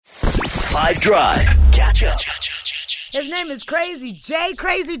5 Drive. Catch up. His name is Crazy J.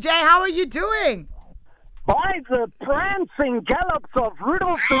 Crazy J, how are you doing? By the prancing gallops of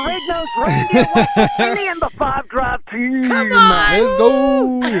Rudolph the Red-Nosed Reindeer, what's Billy and the 5 Drive team? Come on! Let's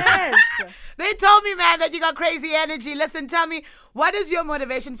go! Yes. They told me, man, that you got crazy energy. Listen, tell me, what is your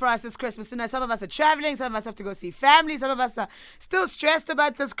motivation for us this Christmas? You know, some of us are traveling, some of us have to go see family, some of us are still stressed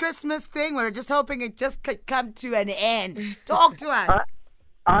about this Christmas thing. We're just hoping it just could come to an end. Talk to us.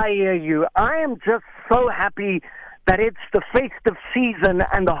 I hear you. I am just so happy that it's the festive season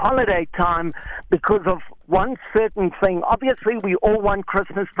and the holiday time because of one certain thing. Obviously, we all want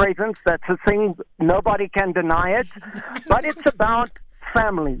Christmas presents. That's a thing. Nobody can deny it. But it's about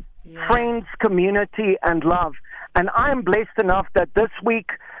family, friends, community, and love. And I'm blessed enough that this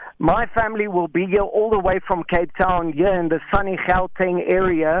week my family will be here all the way from Cape Town, here in the sunny Gauteng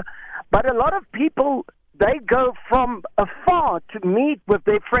area. But a lot of people, they go from afar to meet with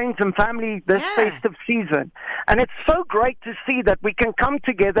their friends and family this festive season. And it's so great to see that we can come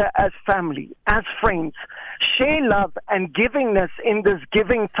together as family, as friends, share love and givingness in this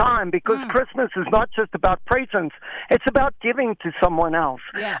giving time, because Christmas is not just about presents, it's about giving to someone else.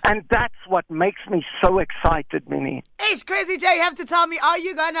 Yeah. And that's what makes me so excited, Minnie. Hey, Crazy J, you have to tell me, are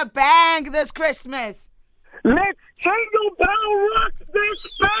you going to bang this Christmas? Let's Jingle Bell Rock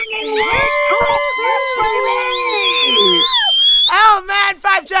this banging Christmas, baby! Oh, man,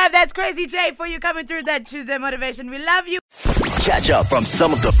 5 Drive, that's Crazy J for you coming through that Tuesday motivation. We love you. Catch up from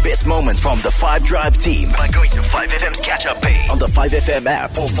some of the best moments from the 5 Drive team by going to 5FM's catch up page on the 5FM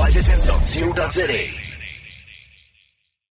app or 5FM.co.za.